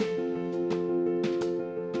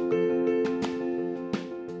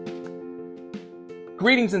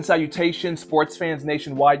Greetings and salutations, sports fans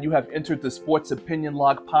nationwide. You have entered the Sports Opinion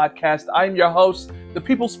Log podcast. I am your host, the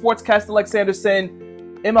People's Sportscaster Lex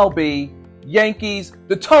Anderson, MLB, Yankees,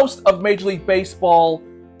 the toast of Major League Baseball.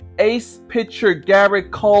 Ace pitcher Gerrit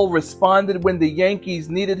Cole responded when the Yankees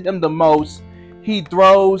needed him the most. He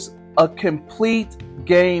throws a complete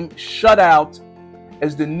game shutout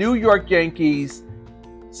as the New York Yankees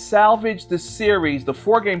salvaged the series, the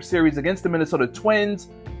 4-game series against the Minnesota Twins,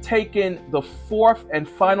 taking the fourth and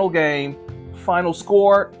final game. Final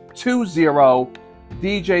score 2-0.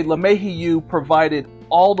 DJ LeMahieu provided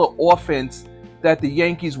all the offense that the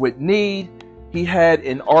Yankees would need. He had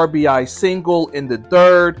an RBI single in the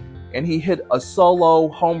third, and he hit a solo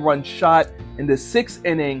home run shot in the 6th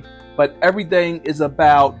inning. But everything is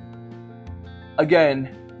about,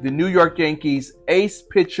 again, the New York Yankees ace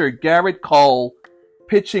pitcher Gerrit Cole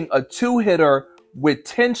pitching a 2-hitter with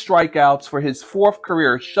 10 strikeouts for his 4th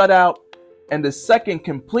career shutout and the 2nd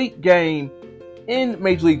complete game in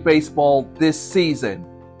Major League Baseball this season.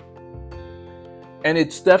 And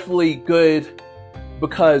it's definitely good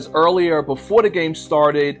because earlier, before the game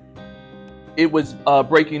started, it was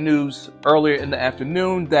breaking news earlier in the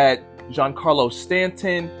afternoon that Giancarlo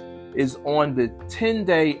Stanton is on the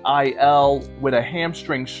 10-day IL with a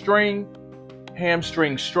hamstring strain.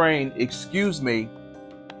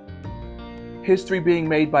 History being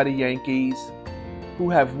made by the Yankees,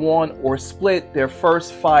 who have won or split their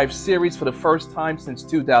first 5 series for the first time since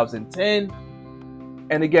 2010.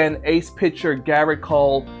 And again, ace pitcher Gerrit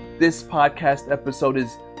Cole, this podcast episode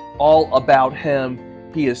is all about him.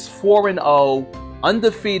 He is 4-0,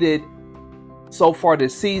 undefeated so far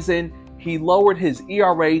this season. He lowered his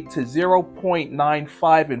ERA to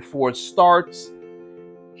 0.95 in 4 starts.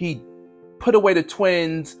 He put away the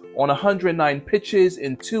Twins on 109 pitches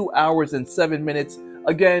in 2 hours and 7 minutes.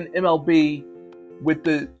 Again, MLB, with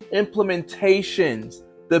the implementations,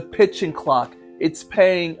 the pitching clock, it's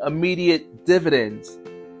paying immediate dividends.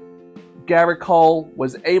 Gerrit Cole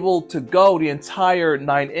was able to go the entire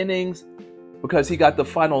 9 innings because he got the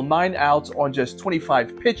final 9 outs on just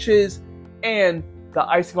 25 pitches. And the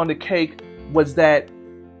icing on the cake was that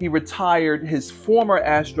he retired his former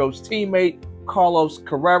Astros teammate, Carlos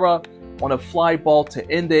Carrera, on a fly ball to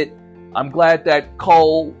end it. I'm glad that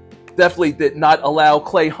Cole definitely did not allow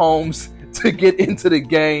Clay Holmes to get into the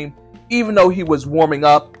game, even though he was warming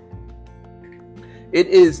up. It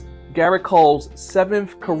is Gerrit Cole's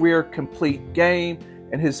 7th career complete game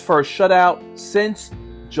and his first shutout since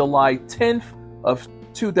July 10th of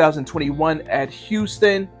 2021 at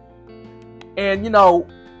Houston. And,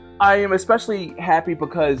 I am especially happy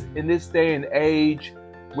because in this day and age,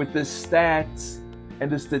 with the stats and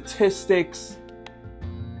the statistics,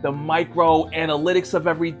 the micro analytics of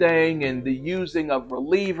everything, and the using of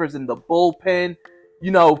relievers in the bullpen,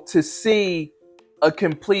 to see a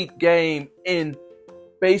complete game in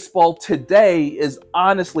baseball today is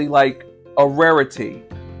honestly like a rarity,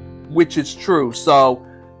 which is true. So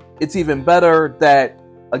it's even better that,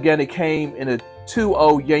 again, it came in a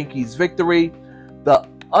 2-0 Yankees victory. The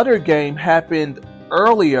other game happened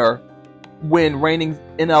earlier when reigning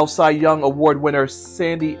NL Cy Young Award winner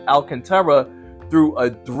Sandy Alcantara threw a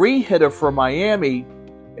 3-hitter for Miami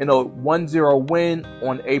in a 1-0 win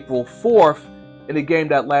on April 4th in a game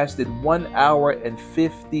that lasted 1 hour and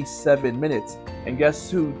 57 minutes. And guess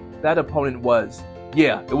who that opponent was?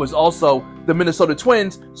 Yeah, it was also the Minnesota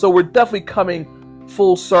Twins. So we're definitely coming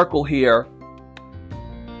full circle here.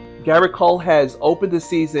 Gerrit Cole has opened the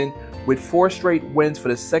season with 4 straight wins for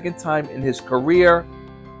the 2nd time in his career.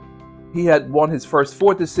 He had won his first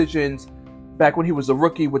 4 decisions back when he was a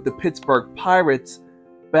rookie with the Pittsburgh Pirates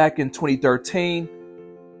back in 2013.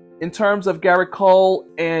 In terms of Gerrit Cole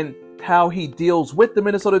and how he deals with the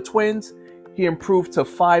Minnesota Twins, he improved to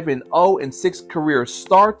 5-0 in 6 career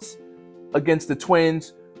starts against the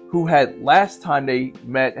Twins, who had last time they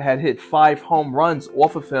met had hit 5 home runs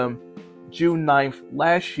off of him June 9th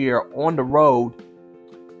last year on the road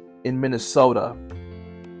in Minnesota.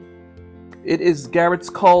 It is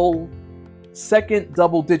Gerrit Cole's 2nd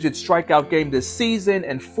double-digit strikeout game this season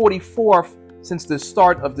and 44th since the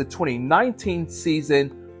start of the 2019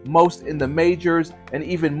 season, most in the majors, and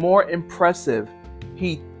even more impressive,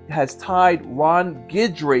 he has tied Ron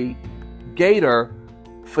Guidry Gator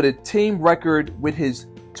for the team record with his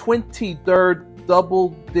 23rd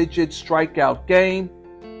double-digit strikeout game.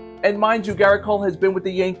 And mind you, Gerrit Cole has been with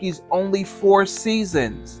the Yankees only 4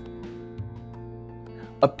 seasons.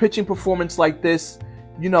 A pitching performance like this,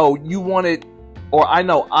 you want it, or I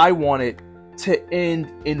know I want it, to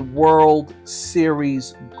end in World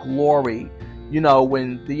Series glory.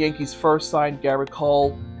 When the Yankees first signed Gerrit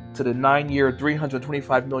Cole to the 9-year,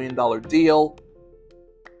 $325 million deal,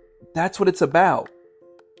 that's what it's about.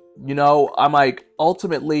 You know, I'm like,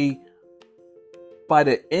 ultimately, by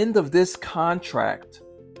the end of this contract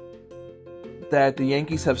that the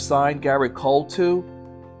Yankees have signed Gerrit Cole to,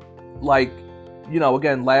 like, you know,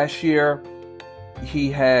 again, last year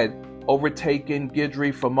he had overtaken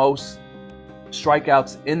Guidry for most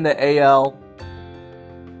strikeouts in the AL.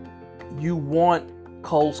 You want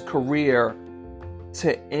Cole's career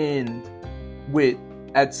to end with,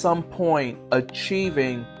 at some point,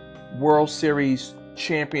 achieving World Series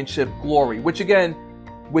championship glory, which again,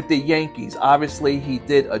 with the Yankees, obviously he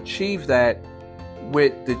did achieve that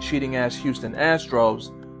with the cheating ass Houston Astros,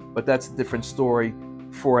 but that's a different story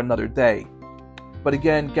for another day. But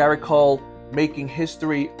again, Gerrit Cole making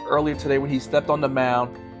history earlier today when he stepped on the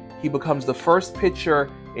mound. He becomes the first pitcher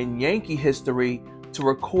in Yankee history to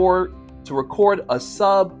record a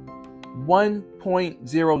sub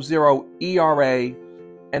 1.00 ERA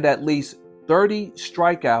and at least 30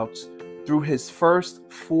 strikeouts through his first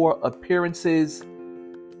 4 appearances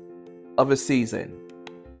of a season.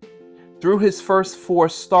 Through his first 4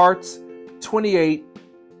 starts,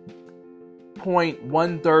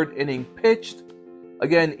 28.13 inning pitched.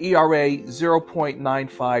 Again, ERA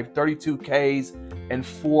 0.95, 32 Ks, and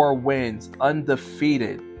 4 wins,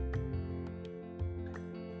 undefeated.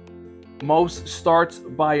 Most starts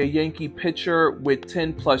by a Yankee pitcher with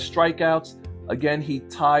 10 plus strikeouts. Again, he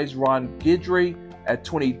ties Ron Guidry at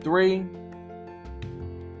 23.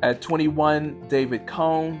 At 21, David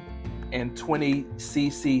Cone. And 20,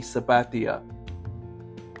 CC Sabathia.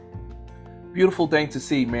 Beautiful thing to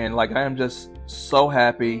see, man. Like, I am just so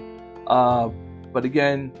happy. But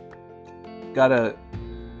again, gotta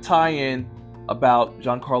tie in about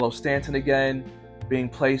Giancarlo Stanton again being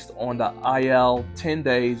placed on the IL 10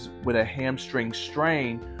 days with a hamstring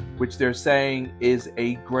strain, which they're saying is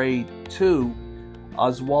a grade 2.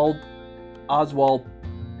 Oswald Peraza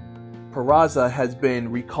has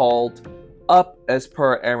been recalled up as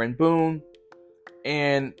per Aaron Boone.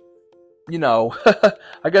 And, you know,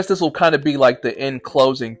 I guess this will kind of be like the end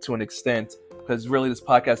closing to an extent, because really this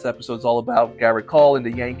podcast episode is all about Gerrit Cole and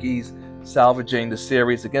the Yankees salvaging the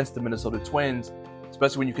series against the Minnesota Twins,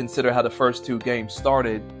 especially when you consider how the first 2 games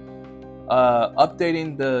started.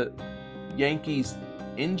 Updating the Yankees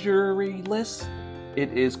injury list,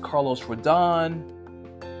 it is Carlos Rodon,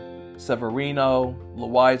 Severino,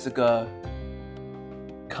 Loaizaga,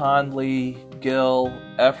 Conley, Gill,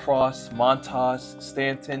 Efros, Montas,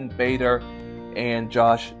 Stanton, Bader, and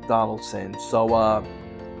Josh Donaldson. So,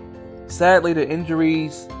 sadly, the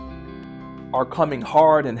injuries are coming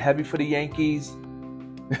hard and heavy for the Yankees.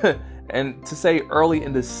 And to say early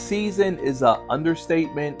in the season is an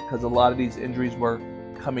understatement, because a lot of these injuries were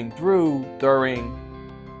coming through during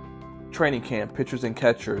training camp, pitchers and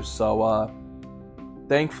catchers. So,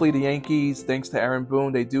 thankfully, the Yankees, thanks to Aaron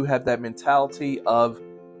Boone, they do have that mentality of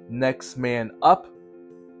next man up.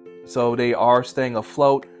 So they are staying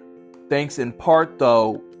afloat, thanks in part,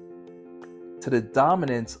 though, to the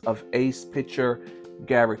dominance of ace pitcher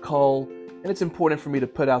Gerrit Cole. And it's important for me to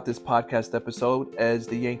put out this podcast episode as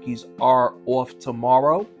the Yankees are off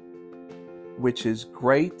tomorrow, which is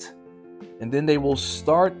great. And then they will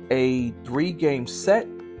start a 3-game set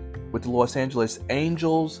with the Los Angeles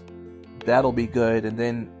Angels. That'll be good. And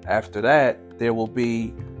then after that, there will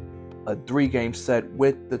be a 3-game set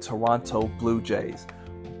with the Toronto Blue Jays.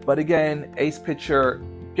 But again, ace pitcher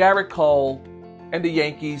Gerrit Cole and the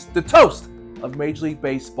Yankees, the toast of Major League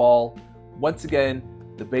Baseball. Once again,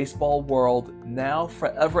 the baseball world now,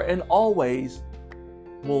 forever, and always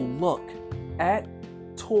will look at,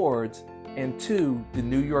 towards, and to the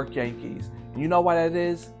New York Yankees. You know why that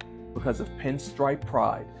is? Because of pinstripe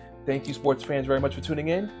pride. Thank you, sports fans, very much for tuning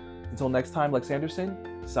in. Until next time, Lex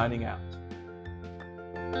Anderson, signing out.